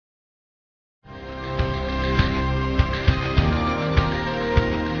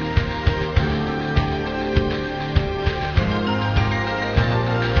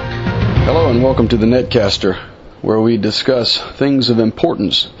and welcome to the Netcaster, where we discuss things of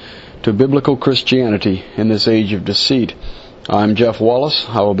importance to biblical Christianity in this age of deceit. I'm Jeff Wallace.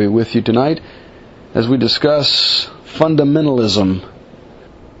 I will be with you tonight as we discuss fundamentalism.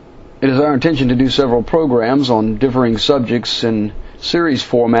 It is our intention to do several programs on differing subjects in series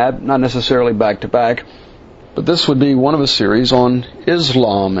format, not necessarily back-to-back, but this would be one of a series on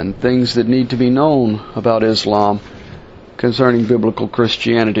Islam and things that need to be known about Islam concerning biblical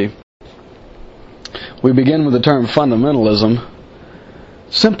Christianity. We begin with the term fundamentalism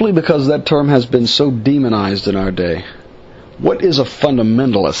simply because that term has been so demonized in our day. What is a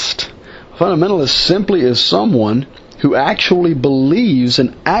fundamentalist? A fundamentalist simply is someone who actually believes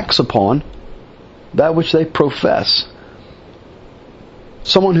and acts upon that which they profess.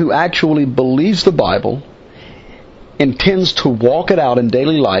 Someone who actually believes the Bible, intends to walk it out in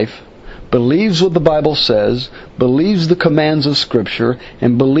daily life, believes what the Bible says, believes the commands of Scripture,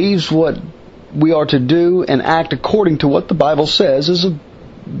 and believes what we are to do and act according to what the Bible says, is a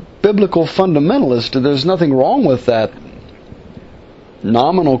biblical fundamentalist. There's nothing wrong with that.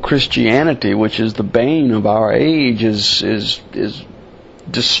 Nominal Christianity, which is the bane of our age, is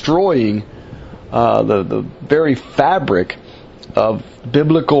destroying the very fabric of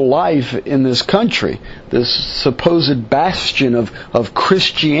biblical life in this country. This supposed bastion of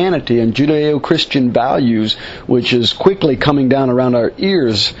Christianity and Judeo-Christian values, which is quickly coming down around our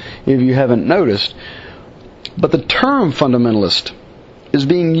ears, if you haven't noticed. But the term fundamentalist is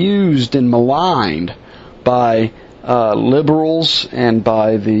being used and maligned by liberals and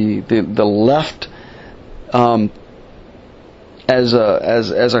by the left as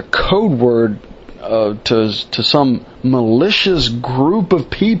a code word to some malicious group of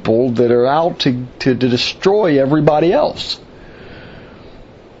people that are out to destroy everybody else.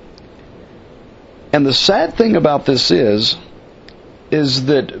 And the sad thing about this is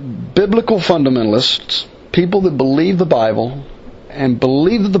that biblical fundamentalists, people that believe the Bible and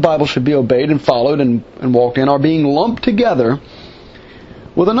believe that the Bible should be obeyed and followed and walked in, are being lumped together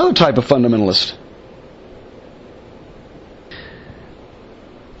with another type of fundamentalist.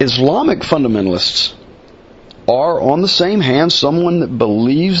 Islamic fundamentalists are, on the same hand, someone that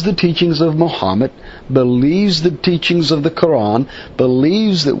believes the teachings of Muhammad, believes the teachings of the Quran,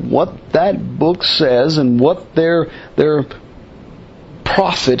 believes that what that book says and what their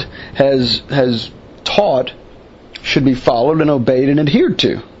prophet has taught should be followed and obeyed and adhered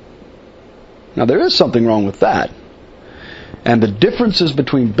to. Now, there is something wrong with that. And the differences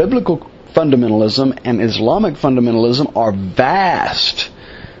between biblical fundamentalism and Islamic fundamentalism are vast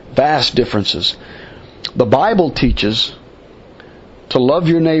differences. The Bible teaches to love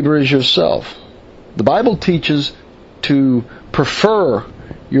your neighbor as yourself. The Bible teaches to prefer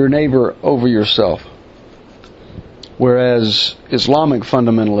your neighbor over yourself. Whereas Islamic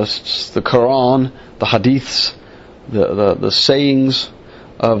fundamentalists, the Quran, the Hadiths, the sayings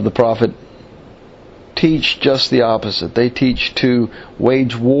of the Prophet teach just the opposite. They teach to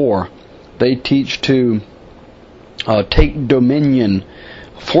wage war. They teach to take dominion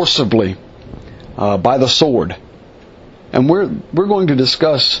forcibly by the sword. And we're going to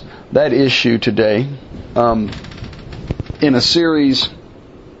discuss that issue today in a series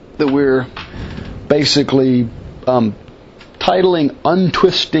that we're basically titling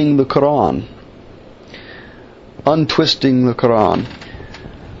Untwisting the Quran. Untwisting the Quran.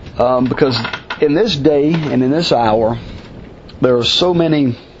 Because in this day and in this hour, there are so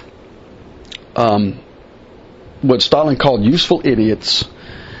many what Stalin called useful idiots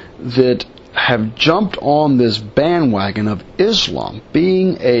that have jumped on this bandwagon of Islam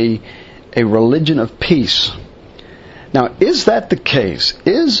being a religion of peace. Now, is that the case?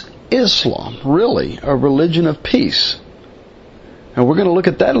 Is Islam really a religion of peace? And we're going to look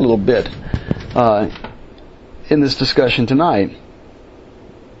at that a little bit in this discussion tonight.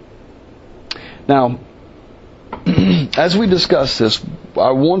 Now, as we discuss this,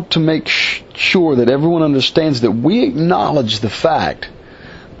 I want to make sure that everyone understands that we acknowledge the fact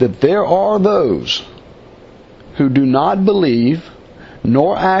that there are those who do not believe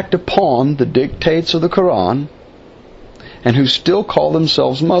nor act upon the dictates of the Quran and who still call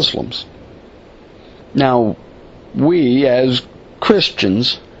themselves Muslims. Now, we as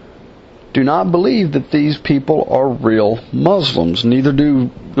Christians do not believe that these people are real Muslims. Neither do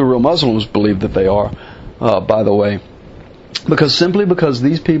the real Muslims believe that they are, by the way. Simply because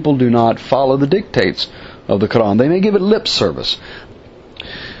these people do not follow the dictates of the Quran. They may give it lip service.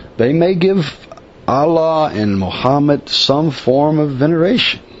 They may give Allah and Muhammad some form of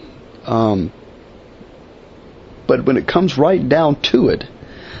veneration. But when it comes right down to it,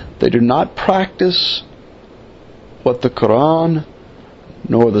 they do not practice what the Quran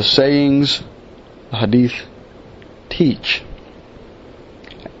nor the sayings the Hadith teach.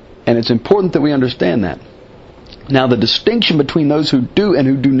 And it's important that we understand that. Now, the distinction between those who do and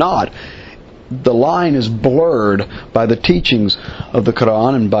who do not, the line is blurred by the teachings of the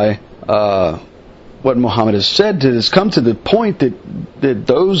Quran and by what Muhammad has said. It has come to the point that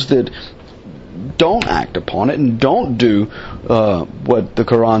those that don't act upon it and don't do what the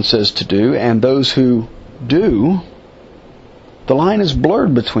Quran says to do, and those who do, the line is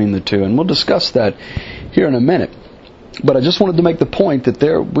blurred between the two, and we'll discuss that here in a minute. But I just wanted to make the point that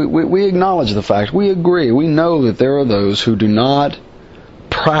we acknowledge the fact, we agree, we know that there are those who do not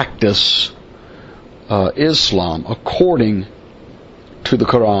practice Islam according to the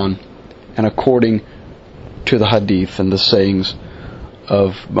Quran and according to the Hadith and the sayings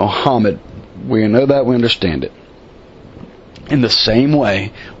of Muhammad. We know that, we understand it. In the same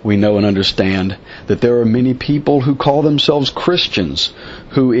way, we know and understand that there are many people who call themselves Christians,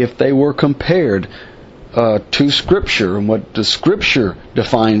 who, if they were compared to Scripture and what the Scripture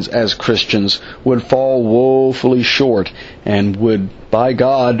defines as Christians, would fall woefully short and would, by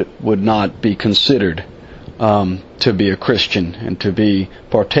God, would not be considered to be a Christian and to be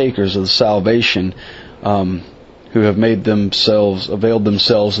partakers of the salvation, who have availed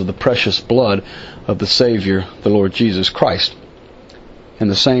themselves of the precious blood of the Savior, the Lord Jesus Christ. In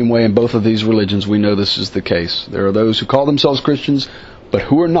the same way, in both of these religions, we know this is the case. There are those who call themselves Christians, but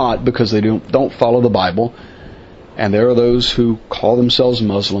who are not because they don't follow the Bible. And there are those who call themselves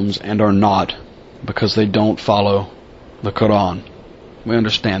Muslims and are not because they don't follow the Quran. We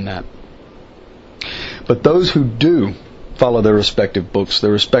understand that. But those who do follow their respective books,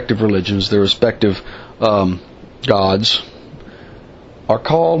 their respective religions, their respective gods, are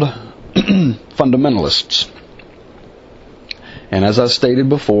called fundamentalists. And as I stated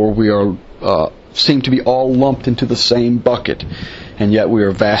before, we are seem to be all lumped into the same bucket, and yet we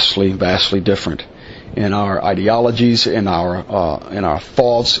are vastly, vastly different in our ideologies, in our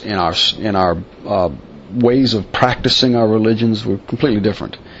thoughts, in our ways of practicing our religions. We're completely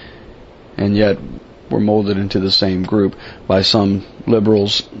different, and yet we're molded into the same group by some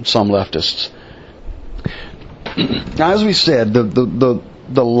liberals, some leftists. Now, as we said,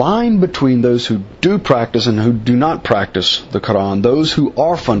 the line between those who do practice and who do not practice the Quran, those who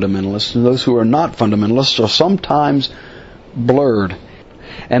are fundamentalists and those who are not fundamentalists, are sometimes blurred.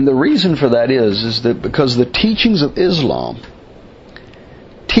 And the reason for that is that because the teachings of Islam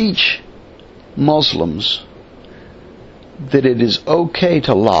teach Muslims that it is okay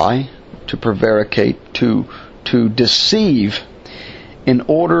to lie, to prevaricate, to deceive in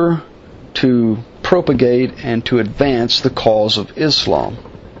order to propagate and to advance the cause of Islam.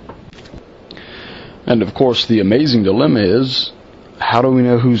 And of course, the amazing dilemma is, how do we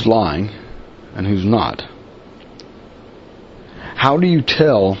know who's lying and who's not? How do you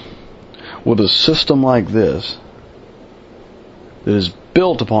tell with a system like this that is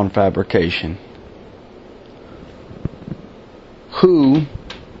built upon fabrication who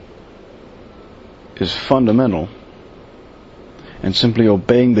is fundamental and simply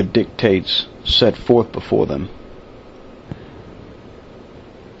obeying the dictates set forth before them,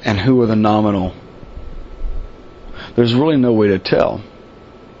 and who are the nominal? There's really no way to tell.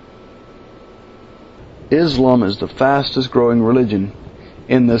 Islam is the fastest growing religion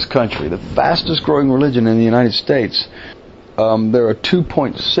in this country, the fastest growing religion in the United States. There are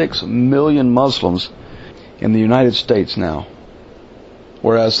 2.6 million Muslims in the United States now,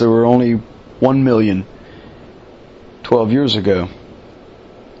 whereas there were only 1 million 12 years ago.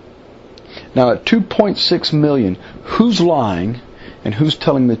 Now, at 2.6 million, who's lying and who's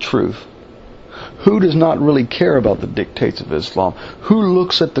telling the truth? Who does not really care about the dictates of Islam? Who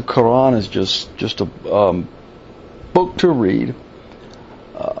looks at the Quran as just a book to read,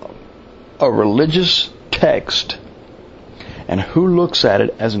 a religious text, and who looks at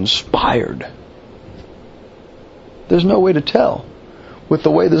it as inspired? There's no way to tell with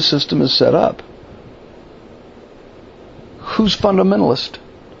the way the system is set up. Who's fundamentalist?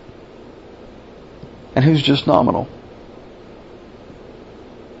 And who's just nominal?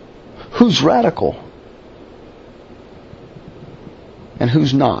 Who's radical? And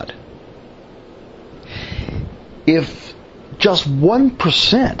who's not? If just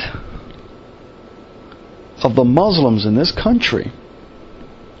 1% of the Muslims in this country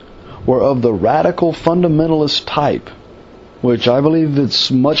were of the radical fundamentalist type, which I believe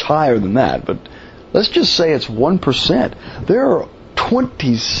it's much higher than that, but let's just say it's 1%, there are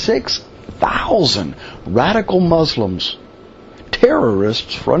 26,000 radical Muslims,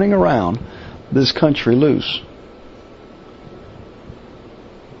 terrorists running around this country loose.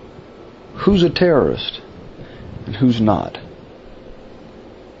 Who's a terrorist and who's not?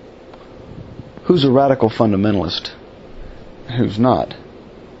 who's a radical fundamentalist and who's not?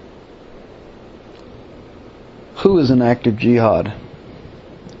 Who is an active jihad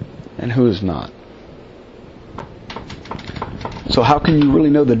and who is not? So how can you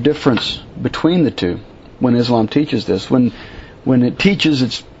really know the difference between the two when Islam teaches this? When it teaches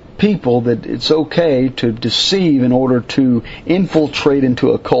its people that it's okay to deceive in order to infiltrate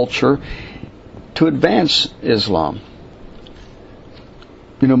into a culture to advance Islam.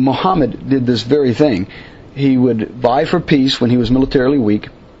 You know, Muhammad did this very thing. He would vie for peace when he was militarily weak,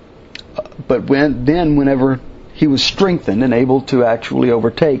 but whenever he was strengthened and able to actually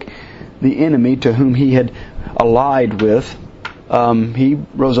overtake the enemy to whom he had allied with, he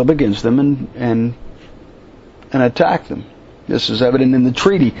rose up against them and attacked them. This is evident in the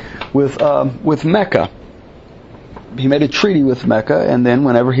treaty with Mecca. He made a treaty with Mecca, and then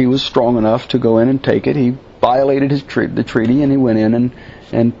whenever he was strong enough to go in and take it, he violated the treaty, and he went in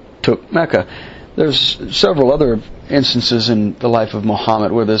and took Mecca. There's several other instances in the life of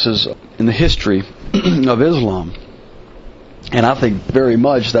Muhammad where this is in the history of Islam. And I think very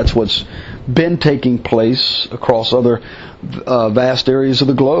much that's what's been taking place across other vast areas of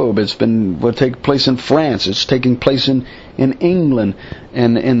the globe. It's been what taking place in France. It's taking place in England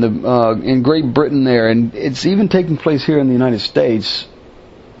and in Great Britain there, and it's even taking place here in the United States.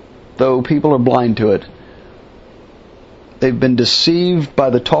 Though people are blind to it, they've been deceived by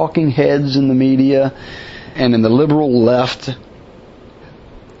the talking heads in the media and in the liberal left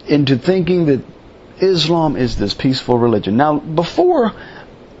into thinking that Islam is this peaceful religion. Now, before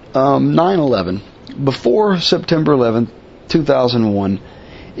 9/11, before September 11th, 2001,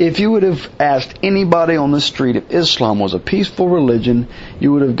 if you would have asked anybody on the street if Islam was a peaceful religion,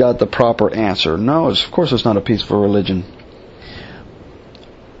 you would have got the proper answer. No, of course it's not a peaceful religion.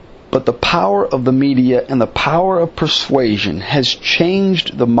 But the power of the media and the power of persuasion has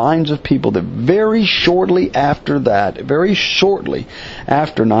changed the minds of people that very shortly after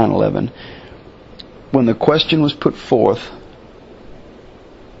 9/11, when the question was put forth,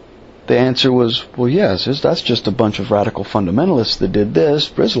 the answer was, well, yes, that's just a bunch of radical fundamentalists that did this.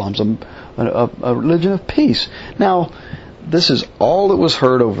 Islam's a religion of peace. Now, this is all that was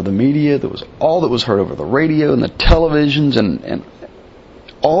heard over the media. That was all that was heard over the radio and the televisions and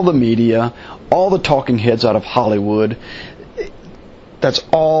all the media, all the talking heads out of Hollywood. That's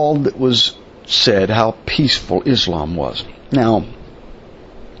all that was said, how peaceful Islam was. Now,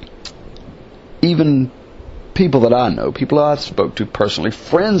 even people that I know, people I spoke to personally,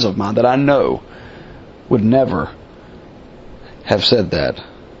 friends of mine that I know, would never have said that,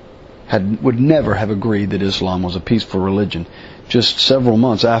 would never have agreed that Islam was a peaceful religion. Just several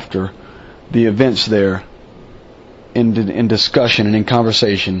months after the events there, in discussion and in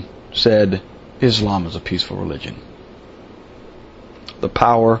conversation, said Islam is a peaceful religion. The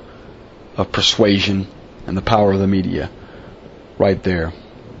power of persuasion and the power of the media, right there.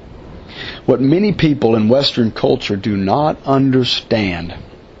 What many people in Western culture do not understand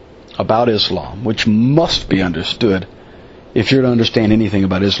about Islam, which must be understood, if you're to understand anything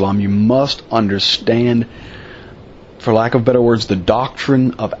about Islam, you must understand, for lack of better words, the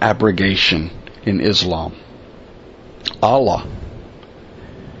doctrine of abrogation in Islam. Allah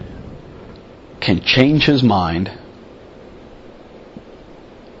can change His mind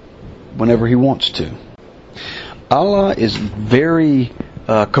whenever He wants to. Allah is very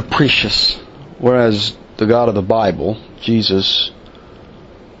capricious, whereas the God of the Bible, Jesus,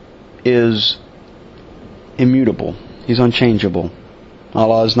 is immutable. He's unchangeable.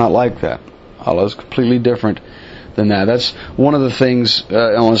 Allah is not like that. Allah is completely different than that. That's one of the things,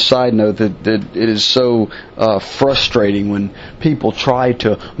 on a side note, that it is so frustrating when people try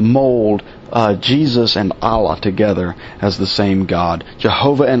to mold Jesus and Allah together as the same God.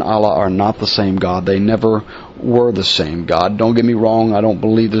 Jehovah and Allah are not the same God. They never were the same God. Don't get me wrong, I don't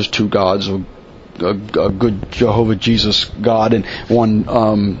believe there's two gods, a good Jehovah Jesus God and one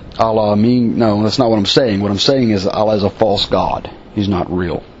Allah. No, that's not what I'm saying. What I'm saying is that Allah is a false God. He's not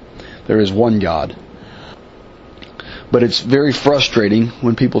real. There is one God. But it's very frustrating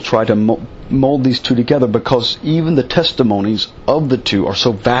when people try to mold these two together, because even the testimonies of the two are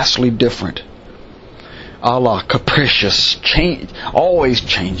so vastly different. Allah, capricious, always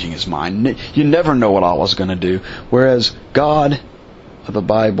changing His mind. You never know what Allah's going to do. Whereas God of the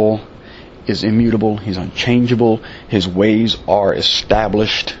Bible is immutable. He's unchangeable. His ways are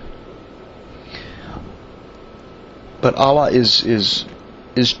established. But Allah is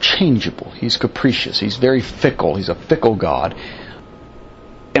changeable. He's capricious. He's very fickle. He's a fickle God.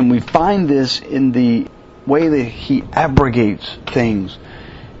 And we find this in the way that He abrogates things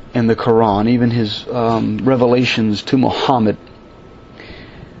in the Quran, even His revelations to Muhammad.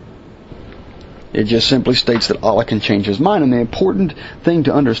 It just simply states that Allah can change His mind. And the important thing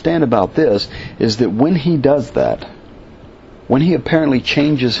to understand about this is that when He does that, when He apparently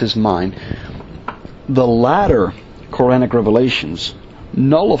changes His mind, the latter Quranic revelations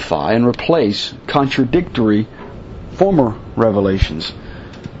nullify and replace contradictory former revelations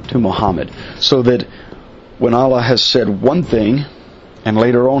to Muhammad. So that when Allah has said one thing and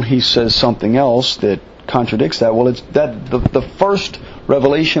later on He says something else that contradicts that, well, it's that the first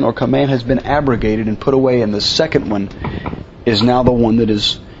revelation or command has been abrogated and put away, and the second one is now the one that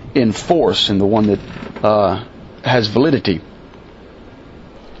is in force and the one that has validity.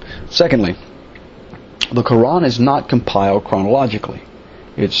 Secondly, the Quran is not compiled chronologically.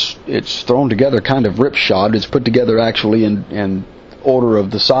 It's thrown together kind of ripshod. It's put together actually in order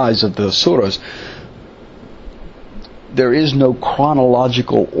of the size of the surahs. There is no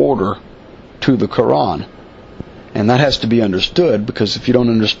chronological order to the Quran, and that has to be understood, because if you don't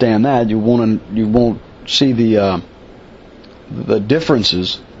understand that, you won't see the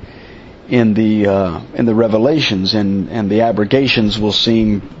differences in the revelations, and the abrogations will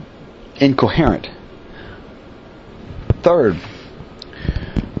seem incoherent. Third,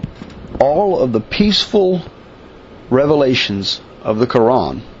 all of the peaceful revelations of the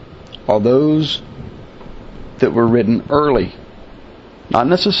Quran are those that were written early, not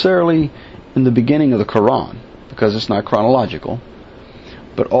necessarily in the beginning of the Quran, because it's not chronological,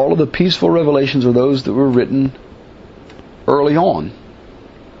 but all of the peaceful revelations are those that were written early on.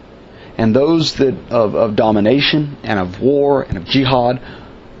 And those that of domination and of war and of jihad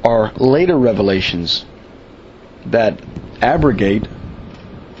are later revelations that abrogate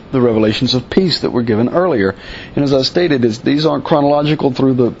the revelations of peace that were given earlier. And as I stated, these aren't chronological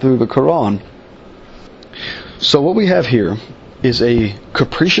through the Quran. So what we have here is a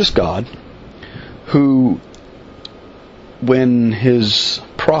capricious God who, when His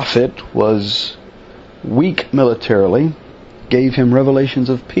prophet was weak militarily, gave him revelations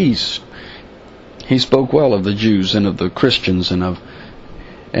of peace. He spoke well of the Jews and of the Christians and of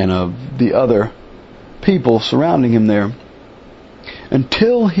the other people surrounding him there,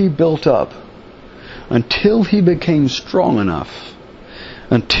 until he built up, until he became strong enough,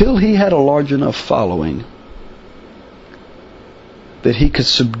 until he had a large enough following that he could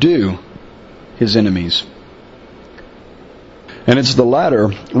subdue his enemies. And it's the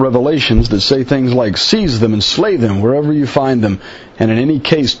latter revelations that say things like, seize them and slay them wherever you find them, and in any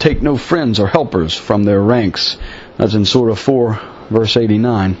case take no friends or helpers from their ranks. That's in Surah 4, verse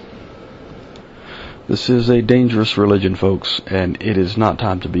 89. This is a dangerous religion, folks, and it is not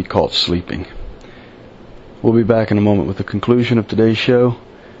time to be caught sleeping. We'll be back in a moment with the conclusion of today's show,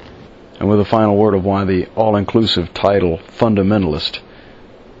 and with a final word of why the all-inclusive title, Fundamentalist,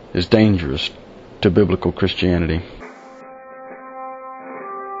 is dangerous to biblical Christianity.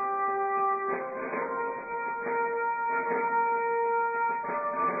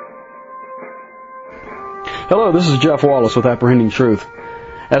 Hello, this is Jeff Wallace with Apprehending Truth.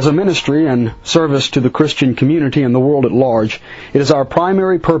 As a ministry and service to the Christian community and the world at large, it is our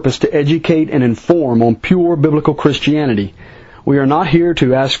primary purpose to educate and inform on pure biblical Christianity. We are not here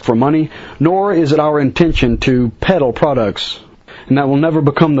to ask for money, nor is it our intention to peddle products, and that will never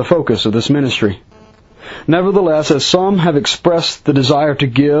become the focus of this ministry. Nevertheless, as some have expressed the desire to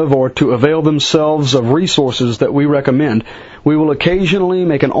give or to avail themselves of resources that we recommend, we will occasionally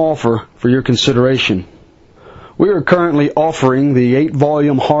make an offer for your consideration. We are currently offering the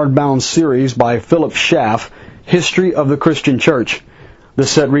 8-volume hardbound series by Philip Schaff, History of the Christian Church.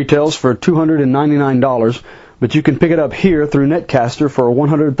 This set retails for $299, but you can pick it up here through Netcaster for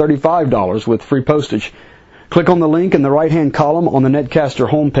 $135 with free postage. Click on the link in the right-hand column on the Netcaster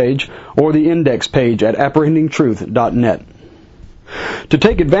homepage or the index page at apprehendingtruth.net. To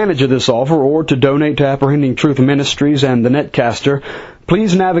take advantage of this offer or to donate to Apprehending Truth Ministries and the Netcaster,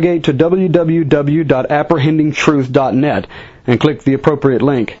 please navigate to www.apprehendingtruth.net and click the appropriate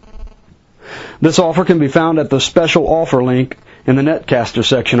link. This offer can be found at the special offer link in the Netcaster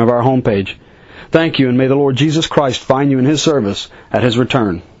section of our homepage. Thank you, and may the Lord Jesus Christ find you in His service at His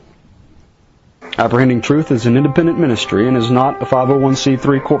return. Apprehending Truth is an independent ministry and is not a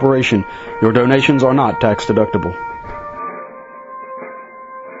 501c3 corporation. Your donations are not tax deductible.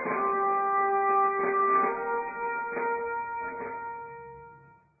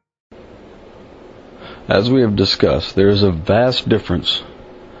 As we have discussed, there is a vast difference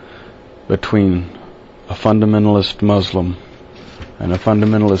between a fundamentalist Muslim and a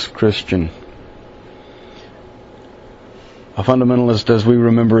fundamentalist Christian. A fundamentalist, as we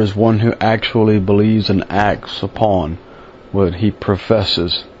remember, is one who actually believes and acts upon what he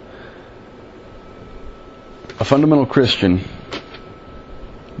professes. A fundamental Christian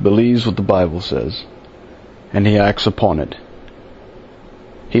believes what the Bible says, and he acts upon it.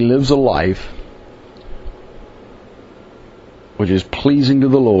 He lives a life which is pleasing to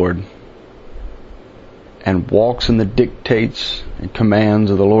the Lord and walks in the dictates and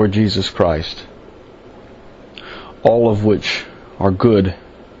commands of the Lord Jesus Christ, all of which are good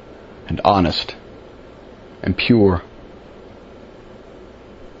and honest and pure.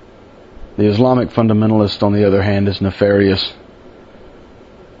 The Islamic fundamentalist, on the other hand, is nefarious,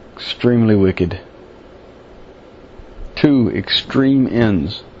 extremely wicked. Two extreme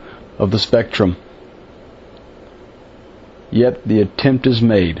ends of the spectrum. Yet the attempt is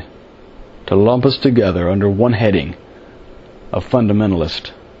made to lump us together under one heading of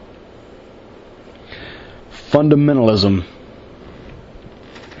fundamentalist. Fundamentalism.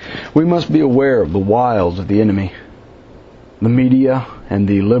 We must be aware of the wiles of the enemy. The media and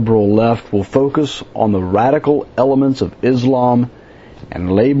the liberal left will focus on the radical elements of Islam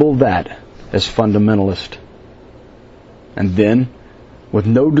and label that as fundamentalist. And then, with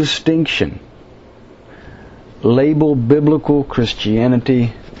no distinction, label biblical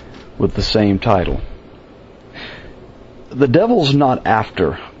Christianity with the same title. The devil's not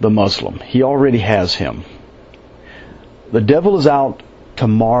after the Muslim. He already has him. The devil is out to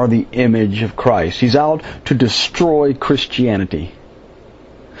mar the image of Christ. He's out to destroy Christianity.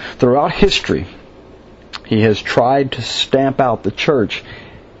 Throughout history, he has tried to stamp out the church,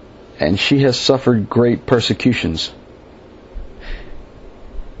 and she has suffered great persecutions.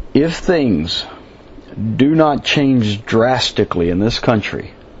 If things do not change drastically in this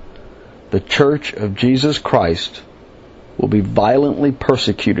country, the Church of Jesus Christ will be violently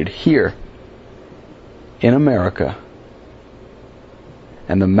persecuted here in America,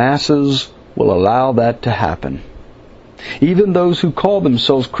 and the masses will allow that to happen. Even those who call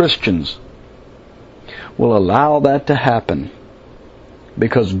themselves Christians will allow that to happen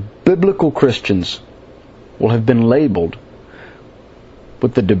because biblical Christians will have been labeled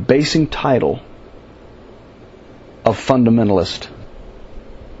with the debasing title of fundamentalist.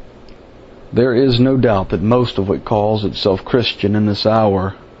 There is no doubt that most of what calls itself Christian in this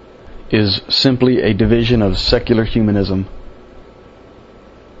hour is simply a division of secular humanism.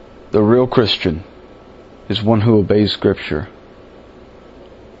 The real Christian is one who obeys Scripture,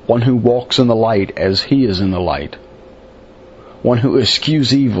 one who walks in the light as He is in the light, one who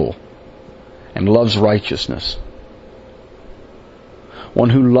eschews evil and loves righteousness, one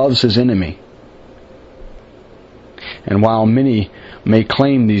who loves his enemy. And while many may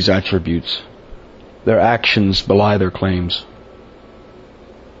claim these attributes, their actions belie their claims.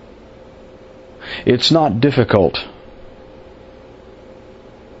 It's not difficult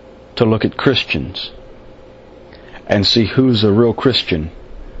to look at Christians and see who's a real Christian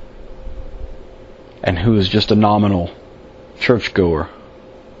and who is just a nominal churchgoer.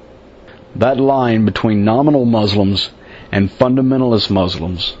 That line between nominal Muslims and fundamentalist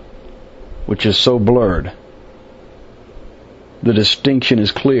Muslims, which is so blurred, the distinction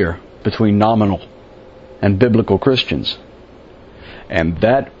is clear between nominal and biblical Christians. And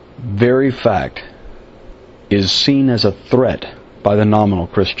that very fact is seen as a threat by the nominal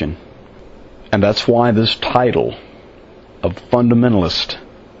Christian. And that's why this title of fundamentalist,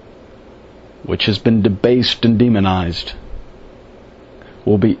 which has been debased and demonized,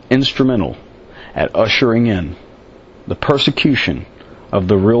 will be instrumental at ushering in the persecution of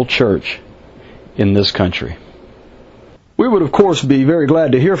the real church in this country. We would, of course, be very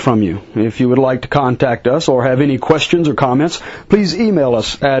glad to hear from you. If you would like to contact us or have any questions or comments, please email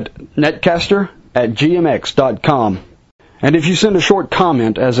us at netcaster@gmx.com. And if you send a short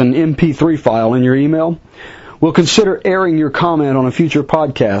comment as an MP3 file in your email, we'll consider airing your comment on a future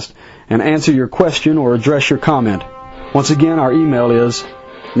podcast and answer your question or address your comment. Once again, our email is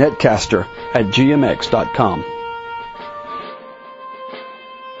netcaster@gmx.com.